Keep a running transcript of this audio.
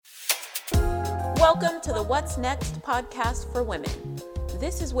Welcome to the What's Next podcast for women.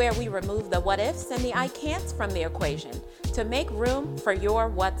 This is where we remove the what ifs and the I can'ts from the equation to make room for your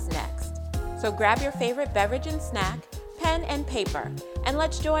what's next. So grab your favorite beverage and snack, pen and paper, and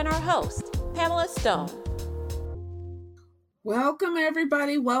let's join our host, Pamela Stone. Welcome,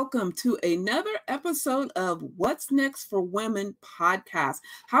 everybody. Welcome to another episode of What's Next for Women podcast.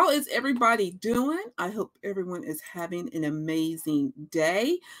 How is everybody doing? I hope everyone is having an amazing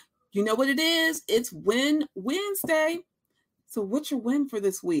day. You know what it is? It's Win Wednesday. So what's your win for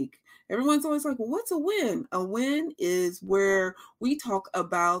this week? Everyone's always like, well, what's a win? A win is where we talk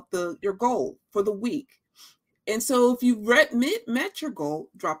about your goal for the week. And so if you've met your goal,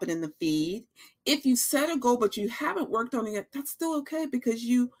 drop it in the feed. If you set a goal, but you haven't worked on it yet, that's still okay because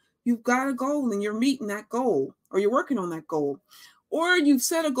you've got a goal and you're meeting that goal or you're working on that goal. Or you've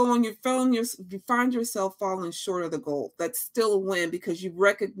set a goal and you find yourself falling short of the goal. That's still a win because you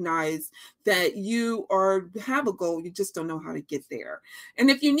recognize that you have a goal. You just don't know how to get there. And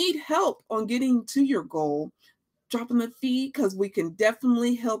if you need help on getting to your goal, drop in the feed because we can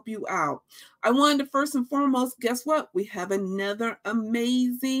definitely help you out. I wanted to first and foremost, guess what? We have another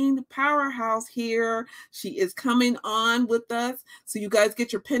amazing powerhouse here. She is coming on with us. So you guys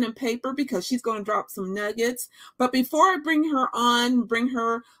get your pen and paper because she's going to drop some nuggets. But before I bring her on,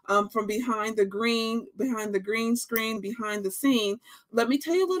 from behind the green screen, behind the scene, let me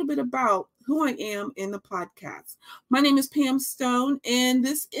tell you a little bit about who I am in the podcast. My name is Pam Stone, and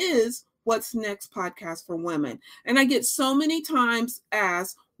this is What's Next podcast for women. And I get so many times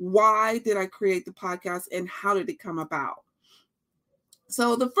asked, why did I create the podcast and how did it come about?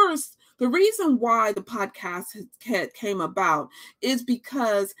 So the reason why the podcast came about is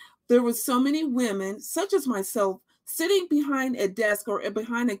because there were so many women, such as myself, sitting behind a desk or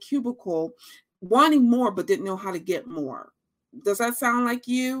behind a cubicle, wanting more, but didn't know how to get more. Does that sound like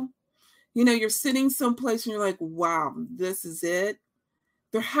you? You know, you're sitting someplace and you're like, wow, this is it.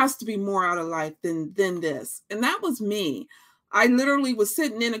 There has to be more out of life than this. And that was me. I literally was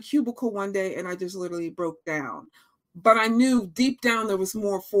sitting in a cubicle one day and I just literally broke down. But I knew deep down there was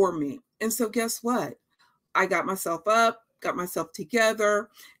more for me. And so guess what? I got myself up, got myself together,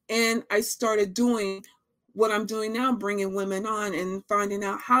 and I started doing what I'm doing now, bringing women on and finding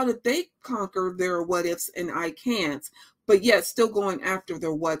out how did they conquer their what ifs and I can'ts, but yet still going after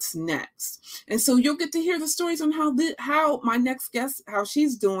their what's next. And so you'll get to hear the stories on how my next guest, how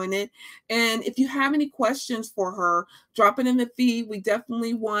she's doing it. And if you have any questions for her, drop it in the feed. We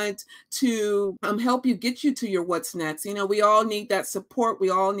definitely want to help you get you to your what's next. You know, we all need that support. We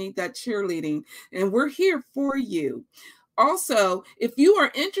all need that cheerleading, and we're here for you. Also, if you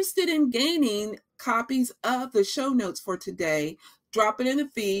are interested in gaining copies of the show notes for today, drop it in the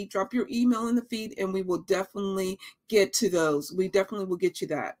feed, drop your email in the feed, and we will definitely get to those. We definitely will get you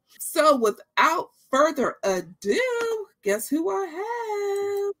that. So without further ado, guess who I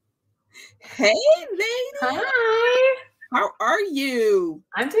have? Hey, lady. Hi. How are you?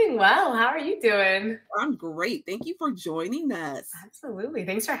 I'm doing well. How are you doing? I'm great. Thank you for joining us. Absolutely.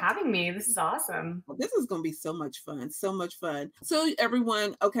 Thanks for having me. This is awesome. Well, this is going to be so much fun. So much fun. So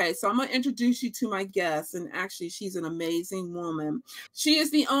everyone, okay, so I'm going to introduce you to my guest. And actually, she's an amazing woman. She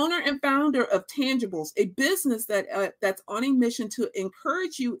is the owner and founder of Tangibles, a business that's on a mission to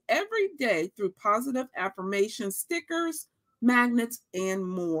encourage you every day through positive affirmation stickers, magnets, and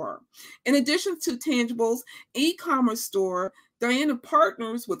more. In addition to Tangibles e-commerce store, Diana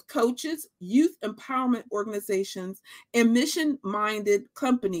partners with coaches, youth empowerment organizations, and mission-minded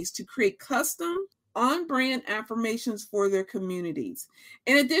companies to create custom on-brand affirmations for their communities.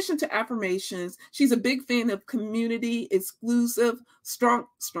 In addition to affirmations, she's a big fan of community exclusive strong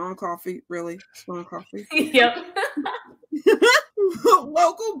coffee, really strong coffee. Yep.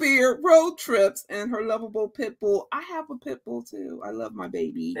 Local beer, road trips, and her lovable pit bull. I have a pit bull too. I love my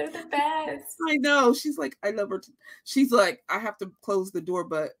baby. They're the best. I know. She's like, I love her. She's like, I have to close the door,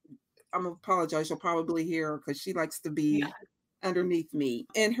 but I'm gonna apologize. You'll probably hear her because she likes to be underneath me,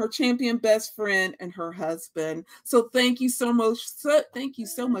 and her champion best friend and her husband. So thank you so much. Thank you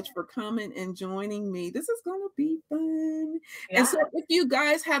so much for coming and joining me. This is going to be fun. Yeah. And so if you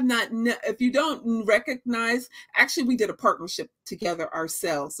guys if you don't recognize, actually we did a partnership together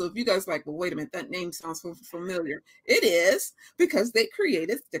ourselves. So if you guys like, well, wait a minute, that name sounds so familiar. It is because they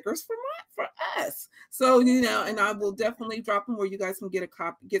created stickers for us. So, you know, and I will definitely drop them where you guys can get a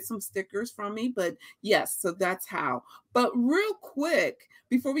copy, get some stickers from me. But yes, so that's how. But real quick,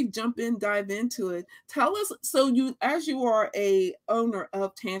 before we dive into it, tell us, so as you are a owner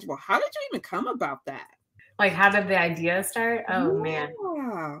of Tangible, how did you even come about that? Like, how did the idea start? Oh, man.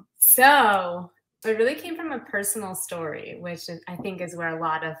 So it really came from a personal story, which I think is where a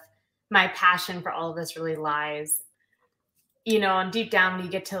lot of my passion for all of this really lies. And deep down, when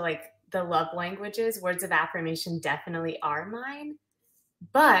you get to like the love languages, words of affirmation definitely are mine,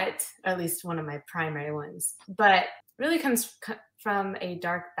 but or at least one of my primary ones, but really comes from a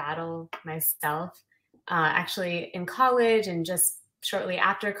dark battle myself. Actually, in college and just shortly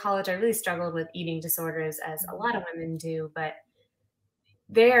after college, I really struggled with eating disorders, as a lot of women do, but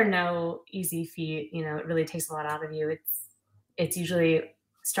they are no easy feat. It really takes a lot out of you. It's usually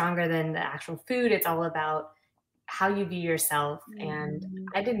stronger than the actual food. It's all about how you view yourself. And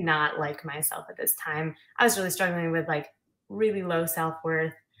I did not like myself at this time. I was really struggling with like really low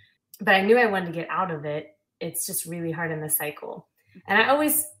self-worth, but I knew I wanted to get out of it. It's just really hard in the cycle.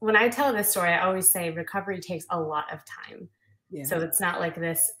 And when I tell this story, I always say recovery takes a lot of time. Yeah. So it's not like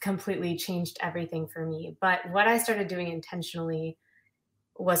this completely changed everything for me. But what I started doing intentionally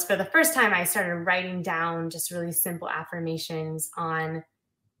was, for the first time, I started writing down just really simple affirmations on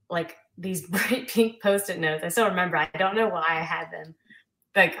like these bright pink Post-it notes. I still remember, I don't know why I had them,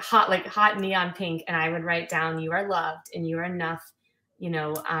 like hot neon pink. And I would write down, you are loved and you are enough,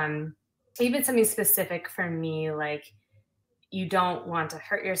 even something specific for me, like you don't want to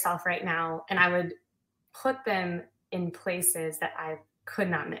hurt yourself right now. And I would put them in places that I could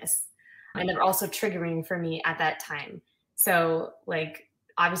not miss. And they're also triggering for me at that time. So like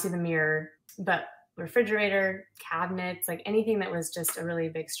obviously the mirror, but refrigerator, cabinets, like anything that was just a really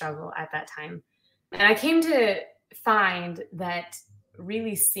big struggle at that time. And I came to find that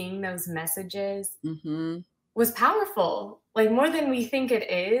really seeing those messages was powerful, like more than we think it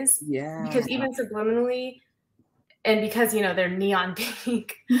is. Yeah. Because even subliminally, and because, they're neon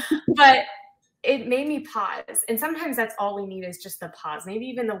pink, but it made me pause. And sometimes that's all we need, is just the pause. Maybe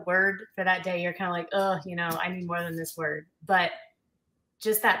even the word for that day, you're kind of like, oh, I need more than this word. But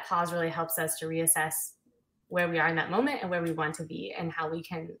just that pause really helps us to reassess where we are in that moment and where we want to be, and how we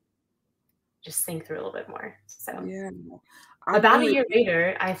can just think through a little bit more. So about a year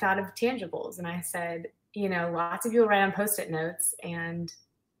later, I thought of tangibles, and I said, lots of people write on Post-it notes, and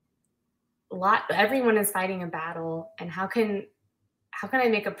everyone is fighting a battle. And how can I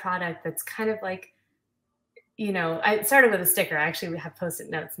make a product that's kind of like, I started with a sticker. Actually, we have Post-it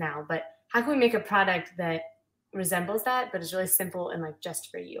notes now, but how can we make a product that resembles that, but is really simple and like just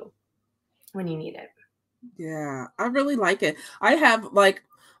for you when you need it? Yeah, I really like it. I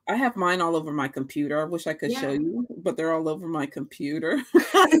have mine all over my computer. I wish I could show you, but they're all over my computer.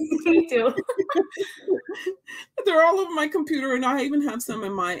 Me too. They're all over my computer, and I even have some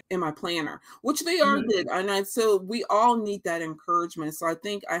in my planner, which they are good. And so we all need that encouragement. So I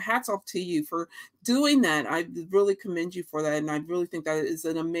think hats off to you for doing that. I really commend you for that, and I really think that is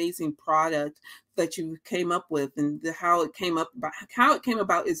an amazing product that you came up with, and how it came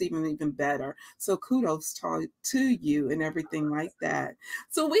about is even better. So kudos to you and everything like that.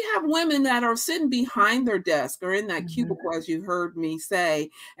 So we have women that are sitting behind their desk or in that cubicle, as you heard me say,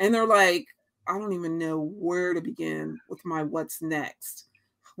 and they're like, I don't even know where to begin with my what's next.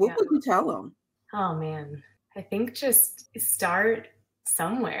 What would you tell them? Oh man, I think just start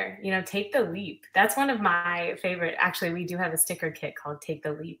somewhere, take the leap. That's one of my favorite. Actually, we do have a sticker kit called Take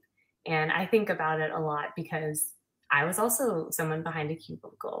the Leap. And I think about it a lot because I was also someone behind a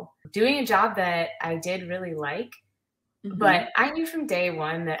cubicle doing a job that I did really like, but I knew from day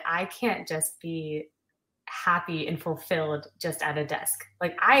one that I can't just be happy and fulfilled just at a desk.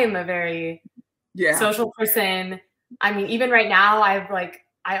 Like I am a very social person. I mean, even right now,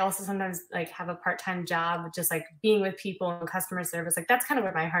 I also sometimes like have a part-time job, just like being with people and customer service. Like that's kind of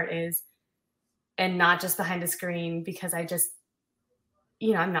where my heart is, and not just behind a screen, because I just,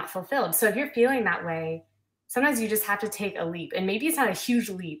 I'm not fulfilled. So if you're feeling that way, sometimes you just have to take a leap. And maybe it's not a huge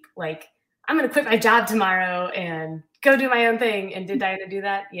leap. Like I'm going to quit my job tomorrow and go do my own thing. And did Diana do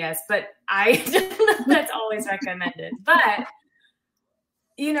that? Yes. But that's always recommended. But,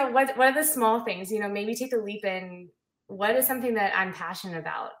 what are the small things, maybe take the leap in what is something that I'm passionate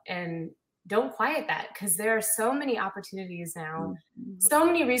about, and don't quiet that, because there are so many opportunities now, so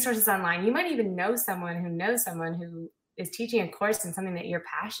many resources online. You might even know someone who is teaching a course in something that you're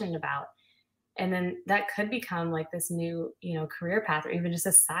passionate about. And then that could become like this new, career path, or even just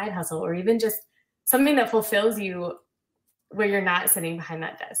a side hustle, or even just something that fulfills you where you're not sitting behind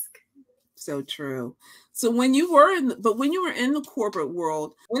that desk. So true. So when you were in the corporate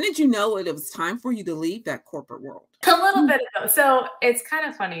world, when did you know it was time for you to leave that corporate world? A little bit ago. So it's kind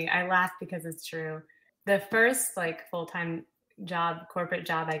of funny. I laugh because it's true. The first like full-time corporate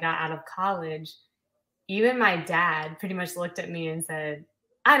job I got out of college, even my dad pretty much looked at me and said,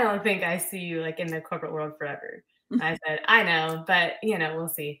 I don't think I see you like in the corporate world forever. I said, I know, but we'll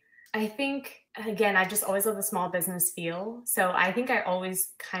see. I think again, I just always love the small business feel. So I think I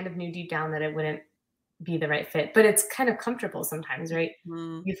always kind of knew deep down that it wouldn't be the right fit, but it's kind of comfortable sometimes, right?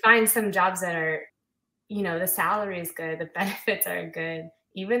 Mm-hmm. You find some jobs that are, the salary is good, the benefits are good,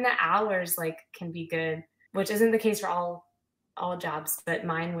 even the hours like can be good, which isn't the case for all jobs, but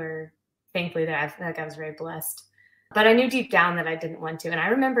mine were, thankfully, that I feel like I was very blessed. But I knew deep down that I didn't want to. And I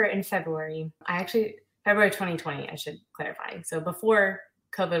remember in February 2020, I should clarify. So before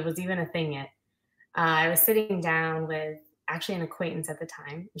COVID was even a thing yet, I was sitting down with actually an acquaintance at the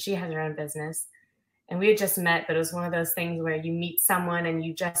time. She has her own business. And we had just met, but it was one of those things where you meet someone and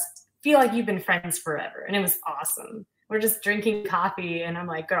you just feel like you've been friends forever. And it was awesome. We're just drinking coffee and I'm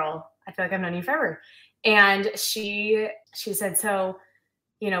like, girl, I feel like I've known you forever. And she said, so,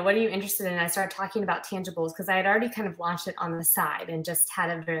 what are you interested in? And I started talking about tangibles because I had already kind of launched it on the side and just had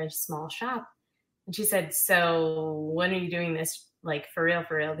a very small shop. And she said, so when are you doing this? Like for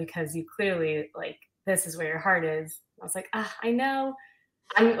real? Because you clearly like, this is where your heart is. I was like, I know.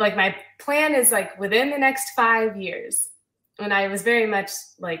 I'm like, my plan is like within the next 5 years. And I was very much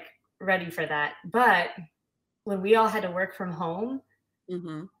like ready for that. But when we all had to work from home,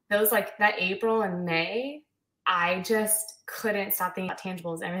 Mm-hmm. those like that April and May, I just couldn't stop thinking about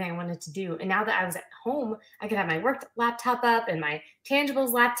tangibles, everything I wanted to do. And now that I was at home, I could have my work laptop up and my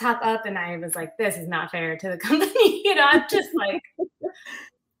tangibles laptop up. And I was like, this is not fair to the company. I'm just like,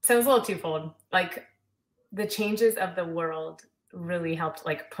 so it was a little twofold. Like the changes of the world really helped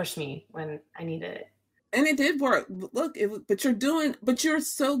like push me when I needed it. And it did work. Look, but you're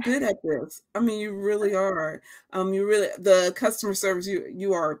so good at this. I mean, you really are. The customer service,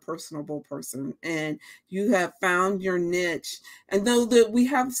 you are a personable person and you have found your niche. And though that we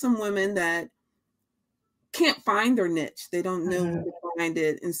have some women that can't find their niche, they don't know where to find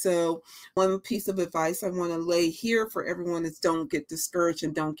it. And so one piece of advice I want to lay here for everyone is don't get discouraged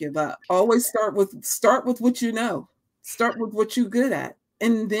and don't give up. Always start with what you know. Start with what you're good at.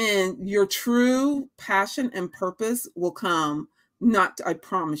 And then your true passion and purpose will come. I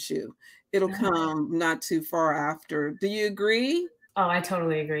promise you, it'll come not too far after. Do you agree? Oh, I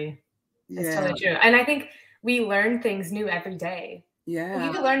totally agree. Yeah. It's totally true. And I think we learn things new every day. Yeah.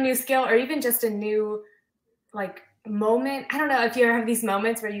 You can learn a new skill or even just a new like moment. I don't know if you ever have these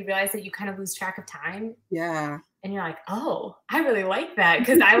moments where you realize that you kind of lose track of time. Yeah. And you're like, oh, I really like that.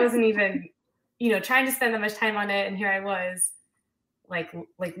 Because I wasn't even, trying to spend that much time on it. And here I was like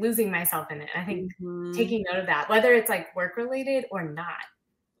losing myself in it. I think taking note of that, whether it's like work related or not,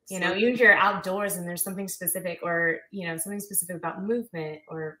 even if you're outdoors and there's something specific or, something specific about movement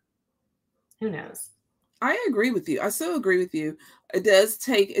or who knows. I agree with you. I so agree with you.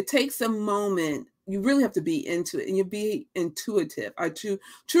 It takes a moment. You really have to be into it and you be intuitive. I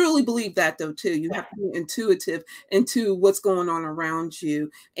truly believe that though too. You have to be intuitive into what's going on around you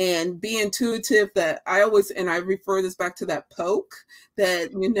and be intuitive that I refer this back to that poke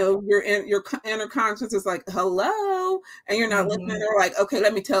that, your inner conscience is like, hello, and you're not listening. They're like, okay,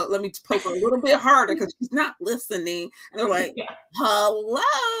 let me poke her a little bit harder because she's not listening. And they're like,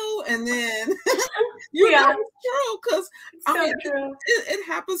 hello. And then it's true because it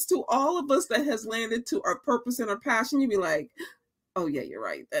happens to all of us that has landed to our purpose and our passion. You'd be like, oh yeah, you're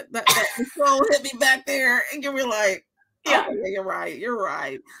right. That control hit me back there, and you're like, oh, yeah, you're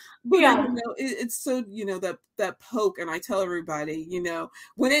right. But then, it's so that poke, and I tell everybody,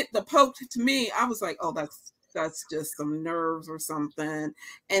 when the poke to me, I was like, oh, that's just some nerves or something.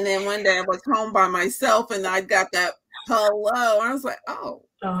 And then one day I was home by myself, and I got that hello, and I was like, oh.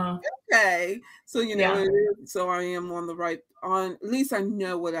 Okay. So, so I am at least I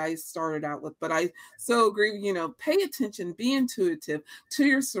know what I started out with, but I so agree, pay attention, be intuitive to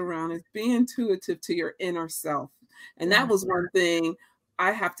your surroundings, be intuitive to your inner self. And that was one thing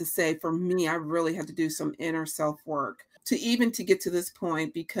I have to say for me, I really had to do some inner self work to get to this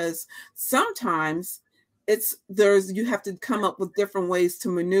point, because sometimes you have to come up with different ways to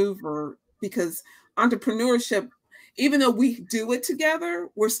maneuver, because entrepreneurship, even though we do it together,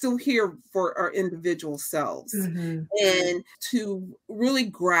 we're still here for our individual selves. And to really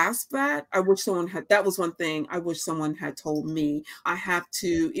grasp that, that was one thing I wish someone had told me. I have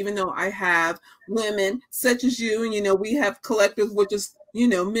to, even though I have women such as you, and we have collectives, which is,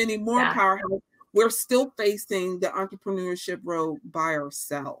 many more powerhouse, we're still facing the entrepreneurship road by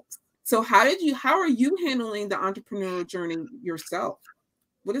ourselves. So how are you handling the entrepreneurial journey yourself?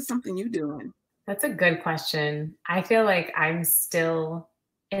 What is something you doing? That's a good question. I feel like I'm still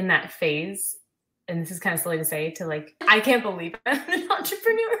in that phase, and this is kind of silly to say, I can't believe I'm an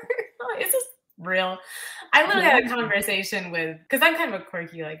entrepreneur. Is this real? I literally had a conversation because I'm kind of a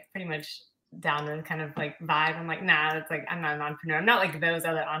quirky, pretty much downer kind of like vibe. I'm like, nah, it's like, I'm not an entrepreneur. I'm not like those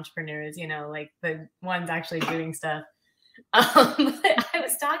other entrepreneurs, you know, like the ones actually doing stuff. But I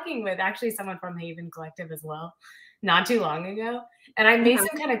was talking with actually someone from Haven Collective as well, not too long ago. And I made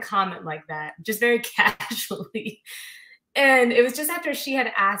some kind of comment like that, just very casually. And it was just after she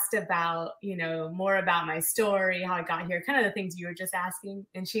had asked about, you know, more about my story, how I got here, kind of the things you were just asking.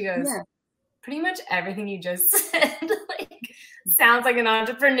 And she goes, pretty much everything you just said, like, sounds like an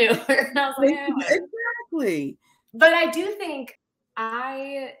entrepreneur. And I was like, exactly. But I do think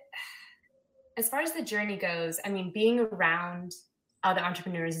as far as the journey goes, I mean, being around other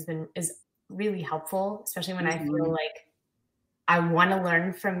entrepreneurs is really helpful, especially when I feel like I want to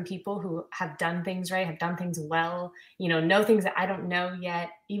learn from people who have done things right, have done things well, you know things that I don't know yet.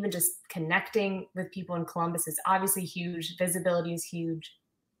 Even just connecting with people in Columbus is obviously huge. Visibility is huge.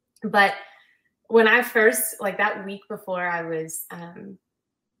 But when I first, like that week before I was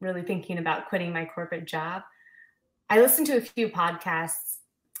really thinking about quitting my corporate job, I listened to a few podcasts.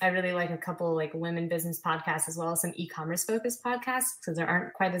 I really like a couple like women business podcasts as well as some e-commerce focused podcasts because there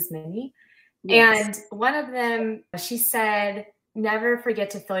aren't quite as many. Yes. And one of them, she said, never forget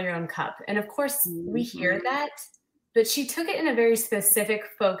to fill your own cup. And of course, we hear that, but she took it in a very specific,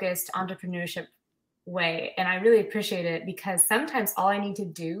 focused entrepreneurship way. And I really appreciate it because sometimes all I need to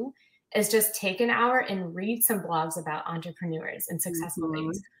do is just take an hour and read some blogs about entrepreneurs and successful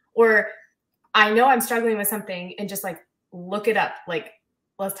things. Or I know I'm struggling with something and just like look it up. Like,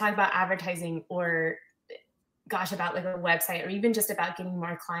 let's talk about advertising or gosh, about like a website or even just about getting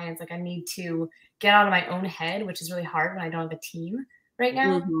more clients. Like I need to get out of my own head, which is really hard when I don't have a team right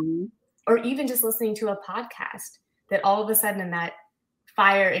now. Or even just listening to a podcast that all of a sudden that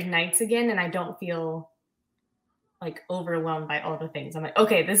fire ignites again and I don't feel like overwhelmed by all the things. I'm like,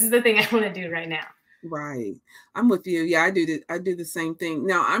 okay, this is the thing I want to do right now. Right. I'm with you. Yeah, I do the same thing.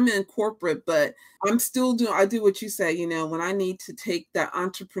 Now I'm in corporate, but I do what you say, you know, when I need to take that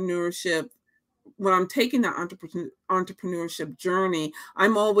entrepreneurship, when I'm taking that entrepreneurship journey,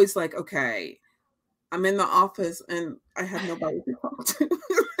 I'm always like, okay, I'm in the office and I have nobody to talk to.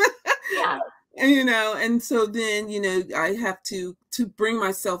 Yeah. And, you know, and so then, you know, I have to bring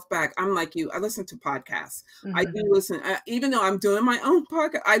myself back. I'm like you, I listen to podcasts. I do listen, even though I'm doing my own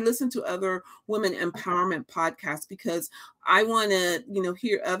podcast, I listen to other women empowerment podcasts because I want to, you know,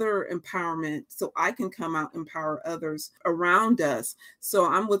 hear other empowerment so I can come out and empower others around us. So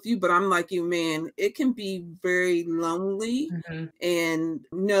I'm with you, but I'm like you, man, it can be very lonely. And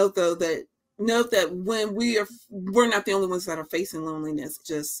know that when we're not the only ones that are facing loneliness,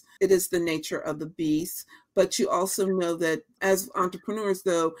 just it is the nature of the beast. But you also know that as entrepreneurs,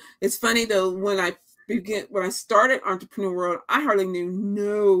 though, it's funny though, when I started entrepreneur world, I hardly knew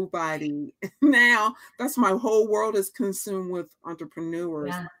nobody. Now that's my whole world is consumed with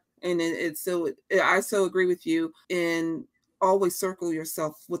entrepreneurs. And I so agree with you, and always circle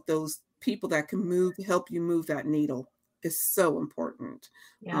yourself with those people that can help you move that needle. Is so important.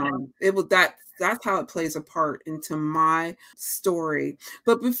 That's how it plays a part into my story.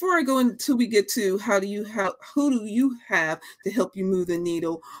 But before I go into, we get to who do you have to help you move the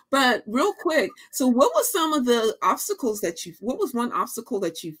needle? But real quick, so what was some of the obstacles what was one obstacle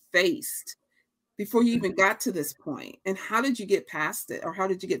that you faced before you even got to this point? And how did you get past it? Or how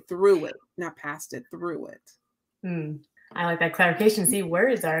did you get through it? Not past it, through it. I like that clarification. See,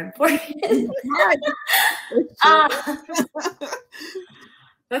 words are important.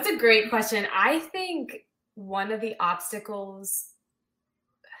 That's a great question. I think one of the obstacles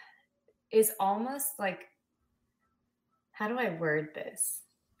is almost like, how do I word this?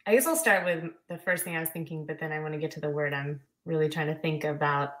 I guess I'll start with the first thing I was thinking, but then I want to get to the word I'm really trying to think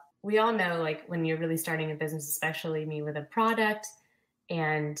about. We all know, like, when you're really starting a business, especially me with a product,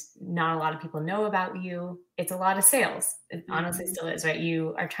 and not a lot of people know about you, it's a lot of sales. It honestly still is, right?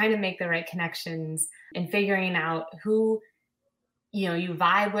 You are trying to make the right connections and figuring out who, you know, you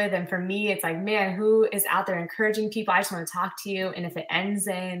vibe with. And for me, it's like, man, who is out there encouraging people? I just want to talk to you. And if it ends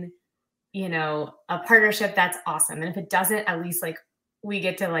in, you know, a partnership, that's awesome. And if it doesn't, at least like we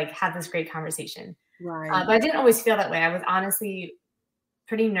get to like have this great conversation. Right. But I didn't always feel that way. I was honestly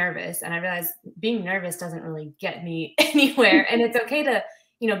pretty nervous, and I realized being nervous doesn't really get me anywhere. And it's okay to,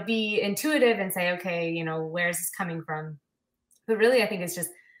 you know, be intuitive and say, okay, you know, where's this coming from? But really, I think it's just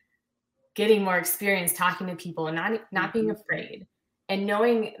getting more experience talking to people and not being afraid, and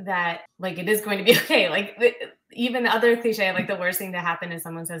knowing that like it is going to be okay. Like even the other cliche, like the worst thing to happen is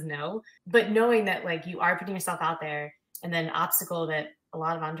someone says no, but knowing that like you are putting yourself out there. And then an obstacle that a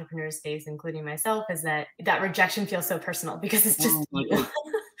lot of entrepreneurs face, including myself, is that rejection feels so personal because it's just you.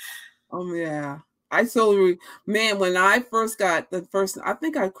 Oh yeah. Man, when I first got I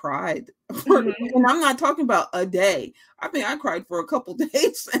think I cried. And I'm not talking about a day. I think I cried for a couple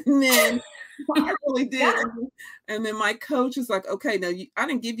days, and then I really did. Yeah. And then my coach is like, okay, now I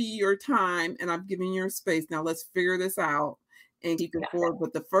didn't give you your time, and I'm giving you your space. Now let's figure this out and keep it forward.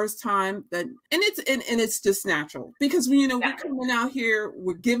 But the first time that, and it's just natural, because we're coming out here,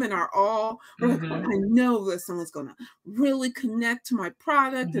 we're giving our all. We're like, oh, I know that someone's gonna really connect to my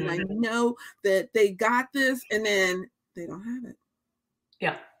product, and I know that they got this, and then they don't have it.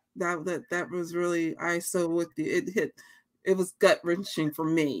 Yeah. That was really, with you. It was gut wrenching for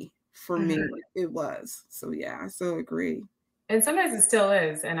me. For me, it was. So yeah, I so agree. And sometimes it still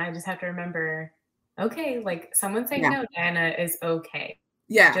is. And I just have to remember, okay, like someone saying no, Diana, is okay.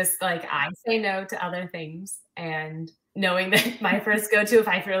 Yeah. Just like I say no to other things, and knowing that my first go-to, if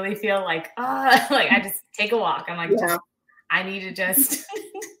I really feel like, like I just take a walk. I'm like, I need to just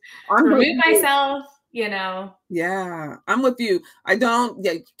remove myself, Yeah, I'm with you.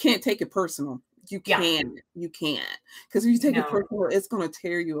 You can't take it personal. You can't, because if you take it personal, it's going to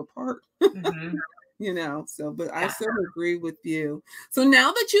tear you apart. But I so agree with you. So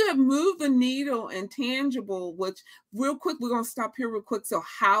now that you have moved the needle and tangible, which real quick, we're going to stop here real quick. So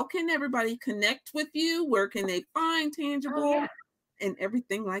how can everybody connect with you? Where can they find tangible and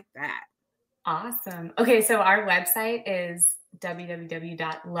everything like that? Awesome. Okay, so our website is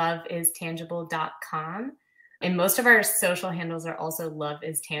www.loveistangible.com. And most of our social handles are also Love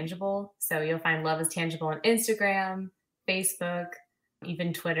is Tangible. So you'll find Love is Tangible on Instagram, Facebook,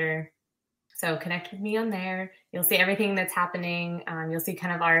 even Twitter. So connect with me on there. You'll see everything that's happening. You'll see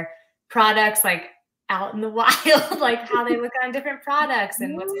kind of our products like out in the wild, like how they look on different products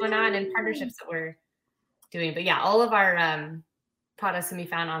and what's going on and partnerships that we're doing. But yeah, all of our products can be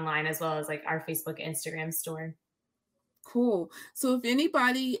found online, as well as like our Facebook, Instagram store. Cool. So if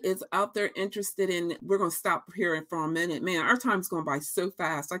anybody is out there interested in, we're going to stop here for a minute. Man, our time's going by so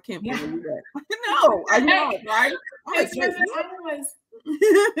fast. I can't believe it. I know, right?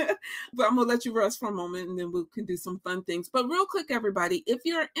 But I'm gonna let you rest for a moment, and then we can do some fun things. But real quick, everybody, if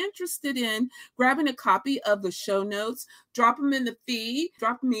you're interested in grabbing a copy of the show notes, drop them in the feed.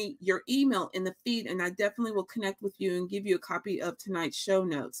 Drop me your email in the feed, and I definitely will connect with you and give you a copy of tonight's show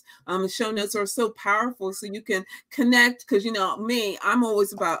notes. The show notes are so powerful, so you can connect. Because me, I'm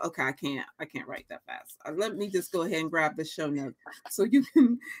always about, okay, I can't write that fast. Let me just go ahead and grab the show notes, so you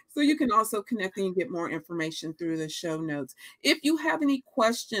can also connect and get more information through the show notes. If you have any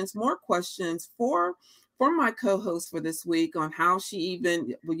more questions for my co-host for this week on how she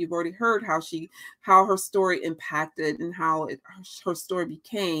you've already heard how her story impacted and how her story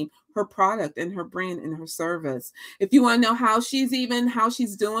became her product and her brand and her service. If you want to know how she's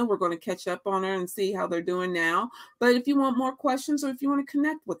doing, we're going to catch up on her and see how they're doing now. But if you want more questions, or if you want to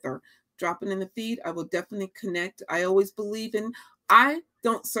connect with her, drop it in the feed. I will definitely connect. I always believe I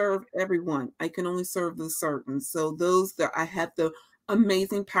don't serve everyone. I can only serve the certain. So those that I have the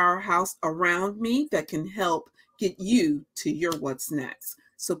amazing powerhouse around me that can help get you to your what's next.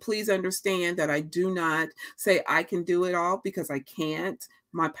 So please understand that I do not say I can do it all, because I can't.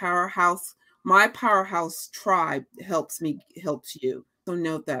 My powerhouse tribe helps you. So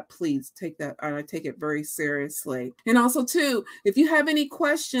note that, please take that. I take it very seriously. And also too, if you have any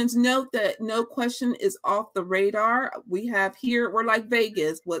questions, note that no question is off the radar. We have here, we're like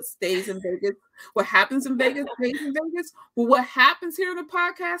Vegas. What stays in Vegas, what happens in Vegas stays in Vegas. Well, what happens here in the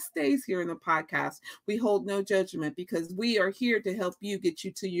podcast stays here in the podcast. We hold no judgment, because we are here to help you get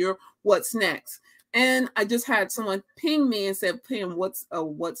you to your what's next. And I just had someone ping me and said, Pam, what's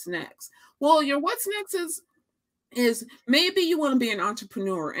next? Well, your what's next is maybe you want to be an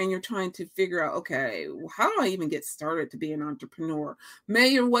entrepreneur and you're trying to figure out, okay, how do I even get started to be an entrepreneur? May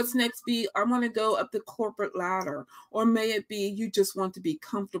your what's next be, I want to go up the corporate ladder, or may it be you just want to be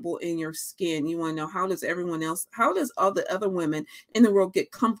comfortable in your skin. You want to know, how does all the other women in the world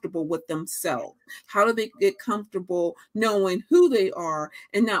get comfortable with themselves? How do they get comfortable knowing who they are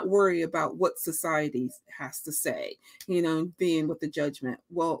and not worry about what society has to say, being with the judgment?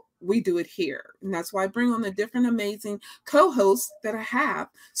 Well, we do it here. And that's why I bring on the different amazing co-hosts that I have,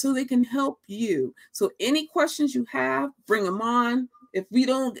 so they can help you. So any questions you have, bring them on. If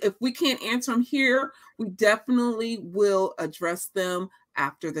we can't answer them here, we definitely will address them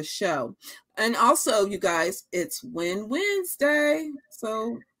after the show. And also, you guys, it's Win Wednesday.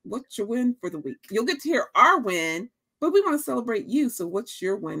 So what's your win for the week? You'll get to hear our win, but we want to celebrate you. So what's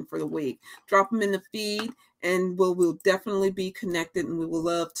your win for the week? Drop them in the feed, and we'll definitely be connected, and we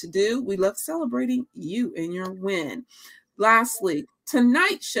love celebrating you and your win. Lastly,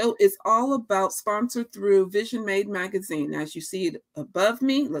 tonight's show is all about, sponsored through Vision Made magazine. As you see it above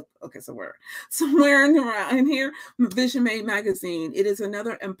me, look, okay, so we're somewhere in here, Vision Made magazine. It is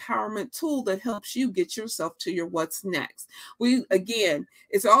another empowerment tool that helps you get yourself to your what's next. Again,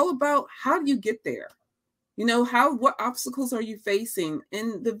 it's all about how do you get there? You know, what obstacles are you facing?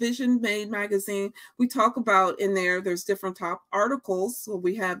 In the Vision Made magazine, we talk about in there, there's different top articles. So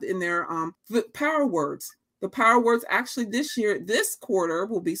we have in there the power words. The power words actually this quarter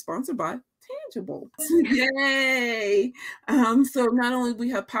will be sponsored by Tangible. Yay! So not only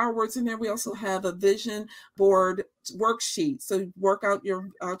we have power words in there, we also have a vision board worksheet. So work out your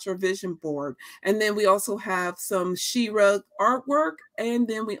vision board. And then we also have some She-Ra artwork. And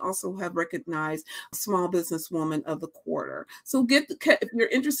then we also have recognized Small Businesswoman of the Quarter. So if you're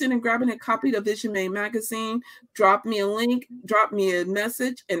interested in grabbing a copy of Vision Made magazine, drop me a link, drop me a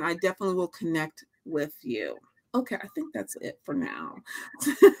message, and I definitely will connect with you. Okay, I think that's it for now.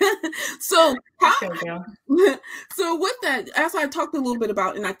 So with that, as I talked a little bit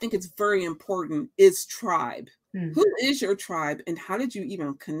about, and I think it's very important, is tribe. Who is your tribe, and how did you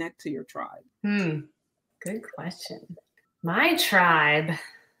even connect to your tribe? Good question. My tribe,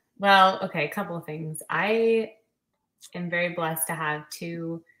 well, okay, a couple of things. I am very blessed to have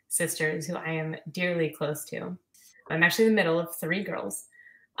two sisters who I am dearly close to. I'm actually in the middle of three girls.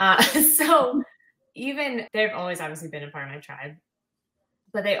 So even they've always obviously been a part of my tribe,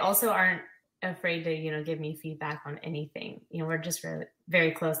 but they also aren't afraid to, give me feedback on anything. We're just very,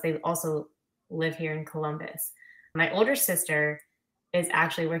 very close. They also live here in Columbus. My older sister is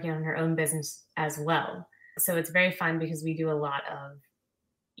actually working on her own business as well. So it's very fun because we do a lot of,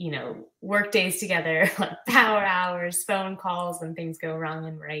 work days together, like power hours, phone calls when things go wrong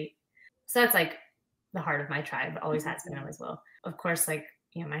and right. So that's like the heart of my tribe, always has been, always will. Of course, like,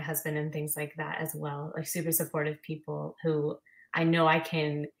 my husband and things like that as well, like super supportive people who I know I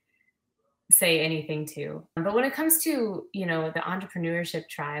can say anything to. But when it comes to, the entrepreneurship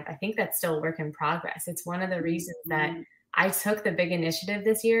tribe, I think that's still a work in progress. It's one of the reasons that I took the big initiative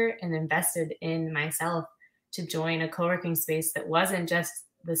this year and invested in myself to join a co-working space that wasn't just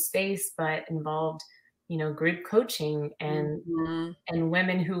the space, but involved, group coaching and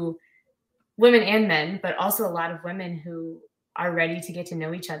women and men, but also a lot of women who are ready to get to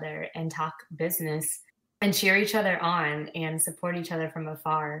know each other and talk business and cheer each other on and support each other from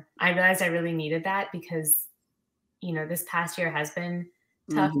afar. I realized I really needed that because, this past year has been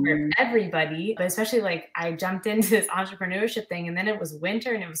tough for everybody, but especially like I jumped into this entrepreneurship thing and then it was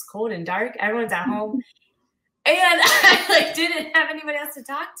winter and it was cold and dark. Everyone's at home and I didn't have anybody else to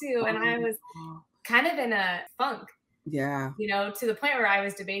talk to. And I was kind of in a funk. Yeah. To the point where I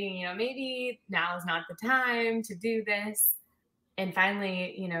was debating, maybe now is not the time to do this. And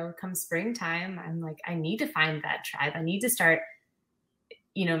finally, come springtime, I'm like, I need to find that tribe. I need to start,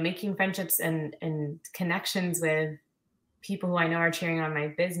 making friendships and connections with people who I know are cheering on my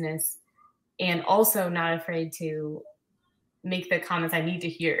business and also not afraid to make the comments I need to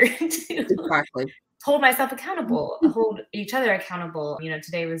hear to hold myself accountable, hold each other accountable.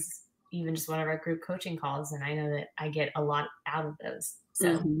 Today was even just one of our group coaching calls, and I know that I get a lot out of those.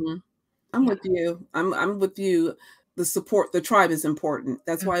 So I'm with you. I'm with you. The support, the tribe is important.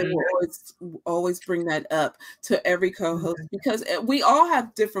 That's why we'll always bring that up to every co-host because we all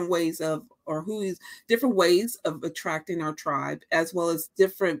have different ways of attracting our tribe, as well as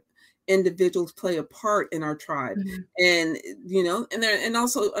different individuals play a part in our tribe. And and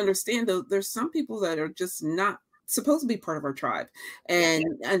also understand though there's some people that are just not supposed to be part of our tribe, and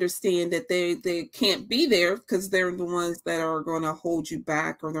understand that they can't be there because they're the ones that are going to hold you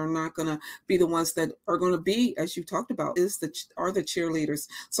back, or they're not going to be the ones that are going to be, as you talked about, are the cheerleaders.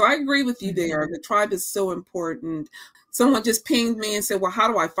 So I agree with you there. The tribe is so important. Someone just pinged me and said, well, how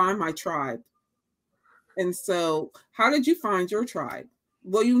do I find my tribe? And so how did you find your tribe?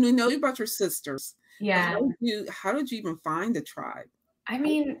 Well, you know about your sisters. Yeah. How did you even find the tribe? I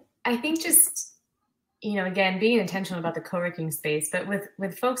mean, I think just again, being intentional about the co-working space, but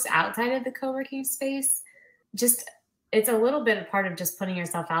with folks outside of the co-working space, just it's a little bit a part of just putting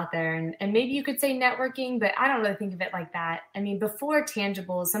yourself out there. And maybe you could say networking, but I don't really think of it like that. I mean, before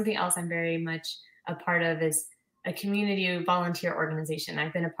Tangible, something else I'm very much a part of is a community volunteer organization.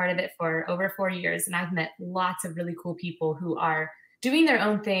 I've been a part of it for over 4 years, and I've met lots of really cool people who are doing their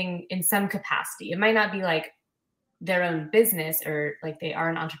own thing in some capacity. It might not be like their own business or like they are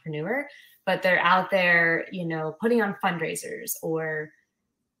an entrepreneur, but they're out there, putting on fundraisers or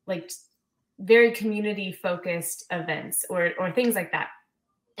like very community focused events or things like that.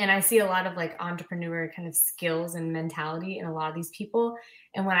 And I see a lot of like entrepreneur kind of skills and mentality in a lot of these people.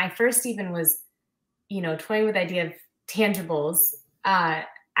 And when I first even was, toying with the idea of Tangibles,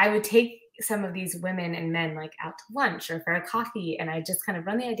 I would take some of these women and men like out to lunch or for a coffee, and I just kind of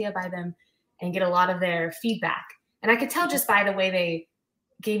run the idea by them and get a lot of their feedback. And I could tell just by the way they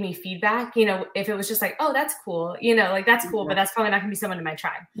gave me feedback, you know, if it was just like, oh, that's cool, you know, like that's cool, but that's probably not gonna be someone in my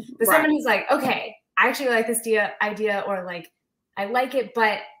tribe. But someone who's like, okay, I actually like this idea, or like, I like it,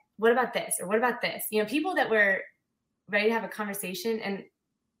 but what about this? Or what about this? You know, people that were ready to have a conversation, and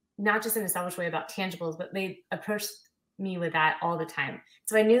not just in a selfish way about tangibles, but they approached me with that all the time.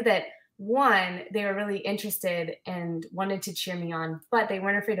 So I knew that, one, they were really interested and wanted to cheer me on, but they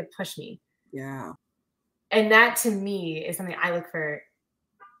weren't afraid to push me. Yeah. And that to me is something I look for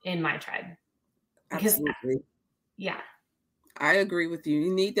in my tribe. Absolutely. Yeah. I agree with you.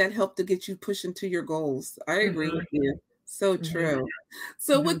 You need that help to get you pushing to your goals. I agree with you. So true.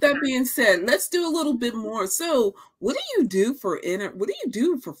 So with that being said, let's do a little bit more. So what do you do for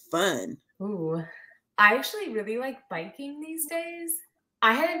fun? Ooh, I actually really like biking these days.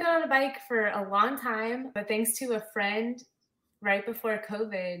 I hadn't been on a bike for a long time, but thanks to a friend right before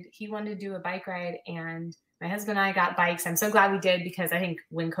COVID, he wanted to do a bike ride, and my husband and I got bikes. I'm so glad we did, because I think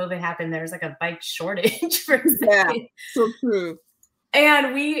when COVID happened, there was like a bike shortage for a second. Yeah, so true.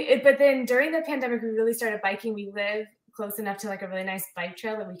 And but then during the pandemic, we really started biking. We live close enough to like a really nice bike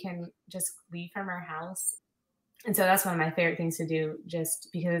trail that we can just leave from our house. And so that's one of my favorite things to do, just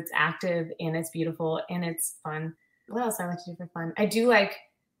because it's active and it's beautiful and it's fun. What else I like to do for fun? I do like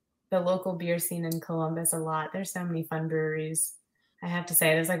the local beer scene in Columbus a lot. There's so many fun breweries. I have to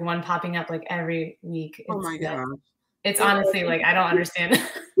say, there's like one popping up like every week. Oh my God. It's honestly like, I don't understand.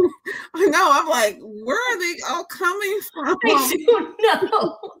 I know. I'm like, where are they all coming from? I don't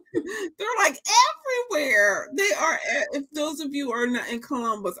know. They're like everywhere. They are. If those of you are not in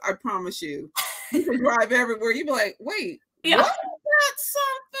Columbus, I promise you can drive everywhere. You be like, wait, what? That's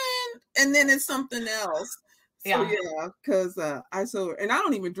something, and then it's something else. So yeah, because and I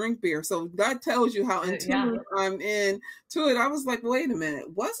don't even drink beer, so that tells you how intuitive I'm into it. I was like, wait a minute,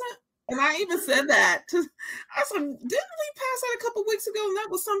 wasn't? And I even said that I said, didn't we pass that a couple weeks ago, and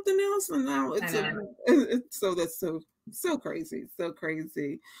that was something else, and now it's so that's so crazy, so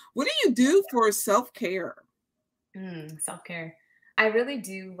crazy. What do you do for self-care? Self-care. I really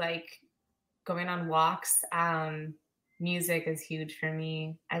do like going on walks. Music is huge for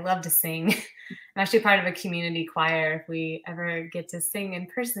me. I love to sing. I'm actually part of a community choir if we ever get to sing in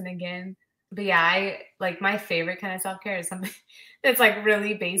person again. But yeah, I like, my favorite kind of self-care is something that's like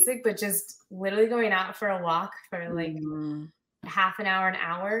really basic, but just literally going out for a walk for like half an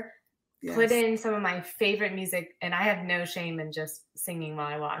hour, put in some of my favorite music, and I have no shame in just singing while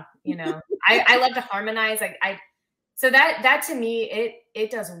I walk. You know, I love to harmonize. So that to me, it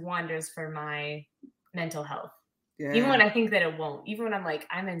does wonders for my mental health. Yeah. Even when I think that it won't, even when I'm like,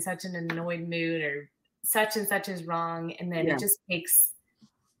 I'm in such an annoyed mood, or such and such is wrong. And then it just takes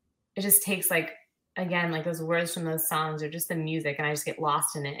like, again, like those words from those songs or just the music, and I just get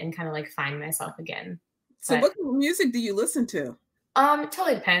lost in it and kind of like find myself again. So what kind of music do you listen to? It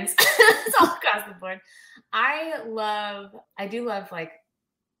totally depends. It's all across the board. I do love like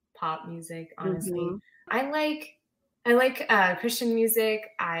pop music, honestly. I like Christian music.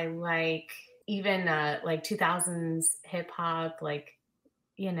 I like even like 2000s hip hop, like,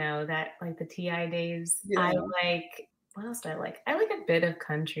 you know, that like the T.I. days. I like, what else do I like? I like a bit of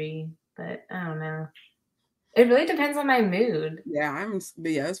country, but I don't know. It really depends on my mood. Yeah,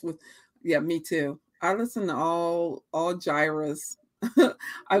 me too. I listen to all gyras.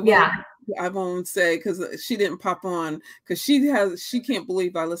 I won't say, because she didn't pop on, because she can't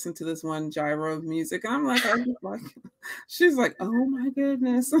believe I listened to this one gyro of music, and I'm like, she's like, oh my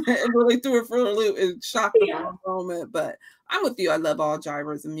goodness, it really threw her for a loop. It shocked her for a moment, but I'm with you. I love all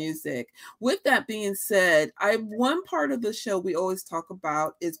gyros of music. With that being said, one part of the show we always talk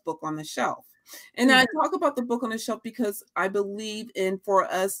about is book on the shelf. And I talk about the book on the shelf because I believe in, for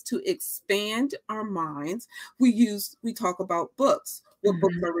us to expand our minds, we talk about books. What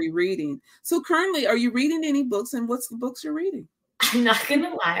books are we reading? So currently, are you reading any books, and what's the books you're reading? I'm not going to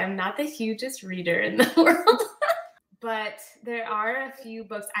lie. I'm not the hugest reader in the world, but there are a few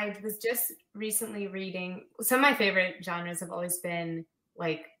books. I was just recently reading. Some of my favorite genres have always been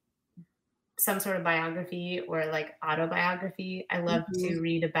like some sort of biography or like autobiography. I love to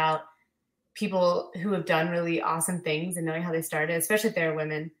read about people who have done really awesome things and knowing how they started, especially if they're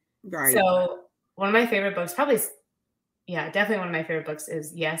women. Right. So one of my favorite books, definitely one of my favorite books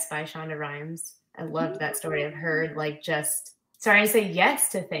is Yes by Shonda Rhimes. I loved that story of her, like, just starting to say yes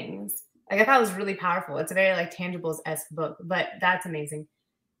to things. Like, I thought it was really powerful. It's a very like Tangibles-esque book, but that's amazing.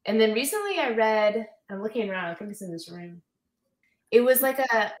 And then recently I read, I'm looking around, I think it's in this room. It was like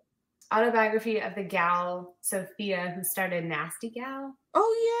autobiography of the gal, Sophia, who started Nasty Gal.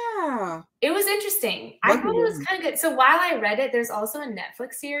 Oh, yeah. It was interesting. I thought it was kind of good. So while I read it, there's also a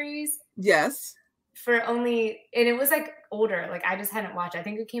Netflix series. Yes. And it was like older. Like I just hadn't watched. I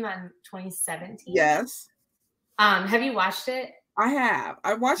think it came out in 2017. Yes. Have you watched it? I have.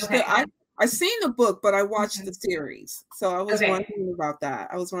 I watched I seen the book, but I watched the series. So I was wondering about that.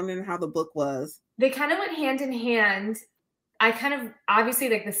 I was wondering how the book was. They kind of went hand in hand. I kind of, obviously,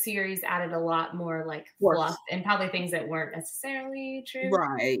 like the series added a lot more like fluff and probably things that weren't necessarily true.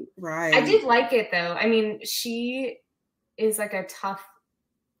 Right. I did like it though. I mean, she is like a tough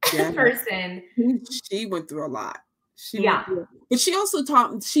person. She went through a lot. But she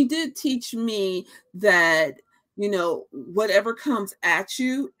also she did teach me that, you know, whatever comes at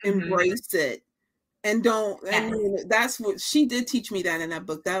you, embrace it. And don't, and that's what she did teach me that in that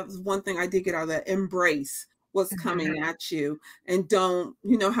book. That was one thing I did get out of that. Embrace what's coming at you, and don't,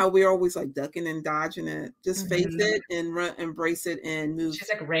 you know, how we're always like ducking and dodging it. Just face it and embrace it and move. She's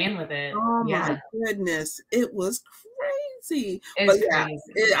like ran with it. Oh my goodness. It was crazy. It's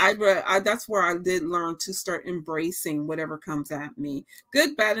crazy. That's where I did learn to start embracing whatever comes at me.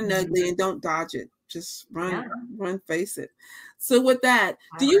 Good, bad, and ugly, and don't dodge it. Just run, face it. So with that,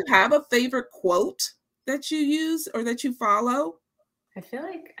 do you have a favorite quote that you use or that you follow? I feel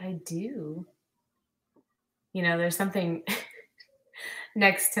like I do. You know, there's something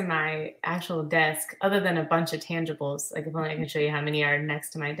next to my actual desk, other than a bunch of tangibles. Like if only I can show you how many are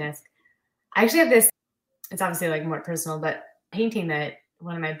next to my desk. I actually have this, it's obviously like more personal, but painting that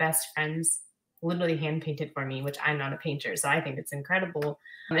one of my best friends literally hand painted for me, which I'm not a painter. So I think it's incredible.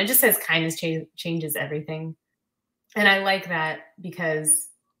 It just says kindness changes everything. And I like that because,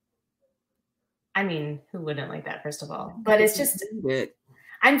 I mean, who wouldn't like that, first of all? But it's just,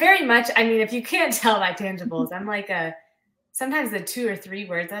 I'm very much, I mean, if you can't tell by tangibles, I'm like sometimes the 2 or 3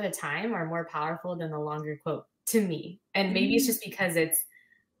 words at a time are more powerful than the longer quote to me. And maybe it's just because it's,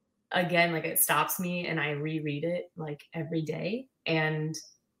 again, like it stops me and I reread it like every day. And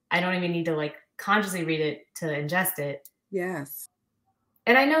I don't even need to like consciously read it to ingest it. Yes.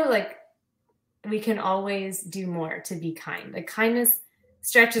 And I know like we can always do more to be kind. Like kindness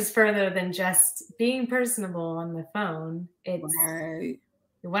stretches further than just being personable on the phone. It's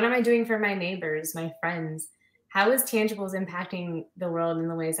what am I doing for my neighbors, my friends? How is tangibles impacting the world in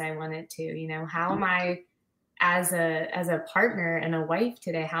the ways I want it to? You know, how am I as a partner and a wife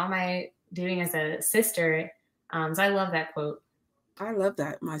today? How am I doing as a sister? So I love that quote. I love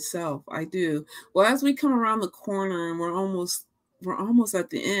that myself. I do. Well, as we come around the corner and we're almost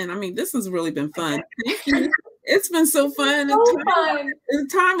at the end. I mean, this has really been fun. Thank you. It's been so fun. The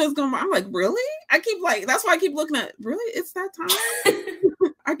time is going. I'm like, really? That's why I keep looking at. Really, it's that time.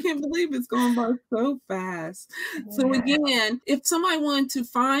 I can't believe it's going by so fast. So again, if somebody wanted to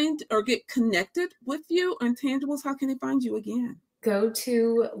find or get connected with you on Tangibles, how can they find you again? Go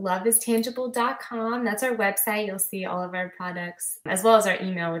to loveistangible.com. That's our website. You'll see all of our products, as well as our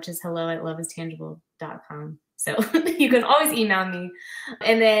email, which is hello@loveistangible.com. So you can always email me.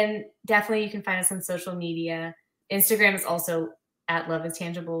 And then definitely you can find us on social media. Instagram is also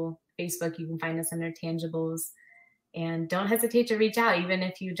 @loveistangible. Facebook, you can find us under Tangibles. And don't hesitate to reach out, even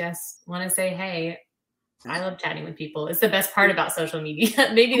if you just want to say, hey, I love chatting with people. It's the best part about social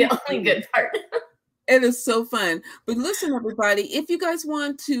media. Maybe the only good part. It is so fun. But listen, everybody, if you guys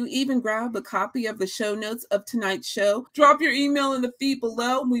want to even grab a copy of the show notes of tonight's show, drop your email in the feed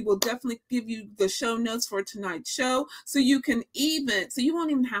below. We will definitely give you the show notes for tonight's show. So you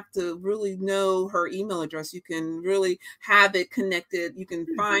won't even have to really know her email address. You can really have it connected. You can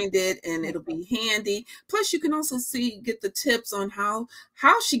find it and it'll be handy. Plus, you can also get the tips on how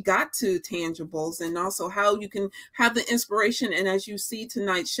she got to Tangibles and also how you can have the inspiration. And as you see,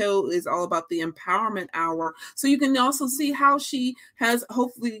 tonight's show is all about the empowerment hour. So you can also see how she has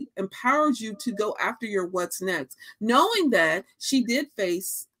hopefully empowered you to go after your what's next, knowing that she did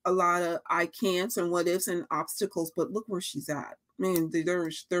face a lot of I can'ts and what ifs and obstacles, but look where she's at. Man,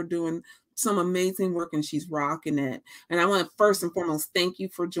 they're doing some amazing work and she's rocking it. And I want to first and foremost thank you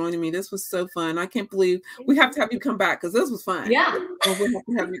for joining me. This was so fun. I can't believe we have to have you come back because this was fun. Yeah. We'll have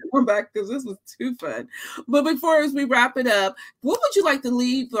to have you come back because this was too fun. But as we wrap it up, what would you like to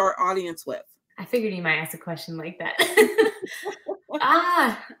leave our audience with? I figured you might ask a question like that.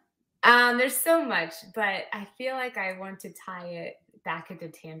 There's so much, but I feel like I want to tie it back into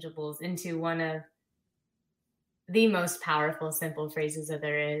Tangibles, into one of the most powerful, simple phrases that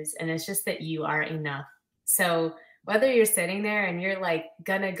there is. And it's just that you are enough. So whether you're sitting there and you're like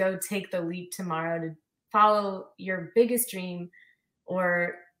gonna go take the leap tomorrow to follow your biggest dream,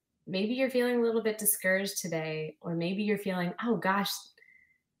 or maybe you're feeling a little bit discouraged today, or maybe you're feeling, oh gosh,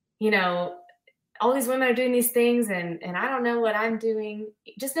 all these women are doing these things and I don't know what I'm doing.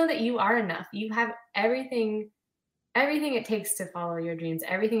 Just know that you are enough. You have everything it takes to follow your dreams,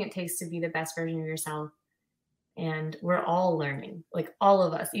 everything it takes to be the best version of yourself. And we're all learning, like all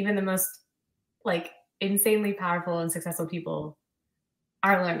of us, even the most like insanely powerful and successful people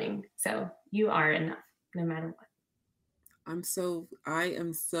are learning. So you are enough no matter what. I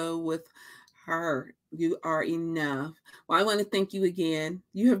am so with her. You are enough. Well, I want to thank you again.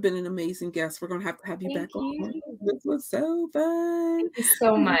 You have been an amazing guest. We're going to have you back on. This was so fun. Thank you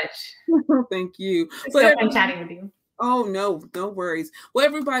so much. Thank you. It's so fun chatting with you. Oh, no worries. Well,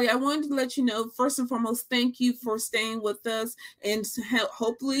 everybody, I wanted to let you know, first and foremost, thank you for staying with us. And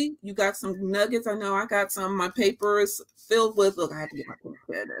hopefully you got some nuggets. I know I got some. My paper is filled with, look, I have to get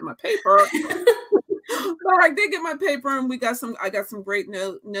my paper. But I did get my paper, and I got some great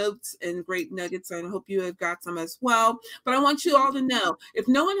notes and great nuggets, and I hope you have got some as well. But I want you all to know, if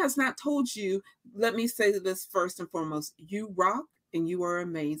no one has not told you, let me say this first and foremost: you rock and you are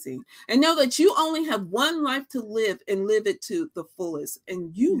amazing. And know that you only have one life to live, and live it to the fullest.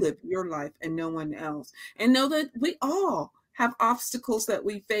 And you live your life and no one else. And know that we all have obstacles that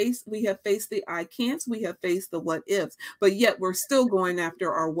we face. We have faced the I can'ts, we have faced the what ifs, but yet we're still going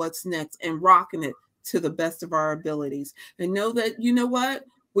after our what's next and rocking it to the best of our abilities. And know that, you know what?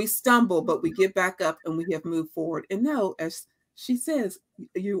 We stumble, but we get back up and we have moved forward. And know, as she says,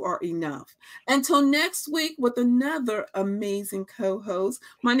 you are enough. Until next week with another amazing co-host.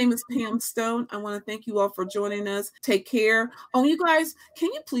 My name is Pam Stone. I want to thank you all for joining us. Take care. Oh, you guys,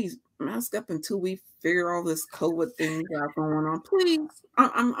 can you please mask up until we figure all this COVID thing we got going on? Please.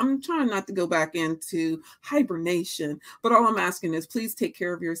 I'm trying not to go back into hibernation, but all I'm asking is please take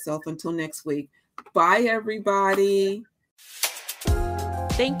care of yourself until next week. Bye, everybody.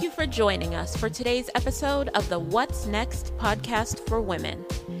 Thank you for joining us for today's episode of the What's Next podcast for women.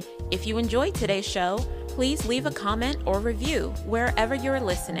 If you enjoyed today's show, please leave a comment or review wherever you're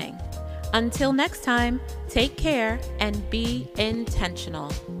listening. Until next time, take care and be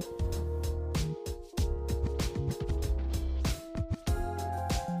intentional.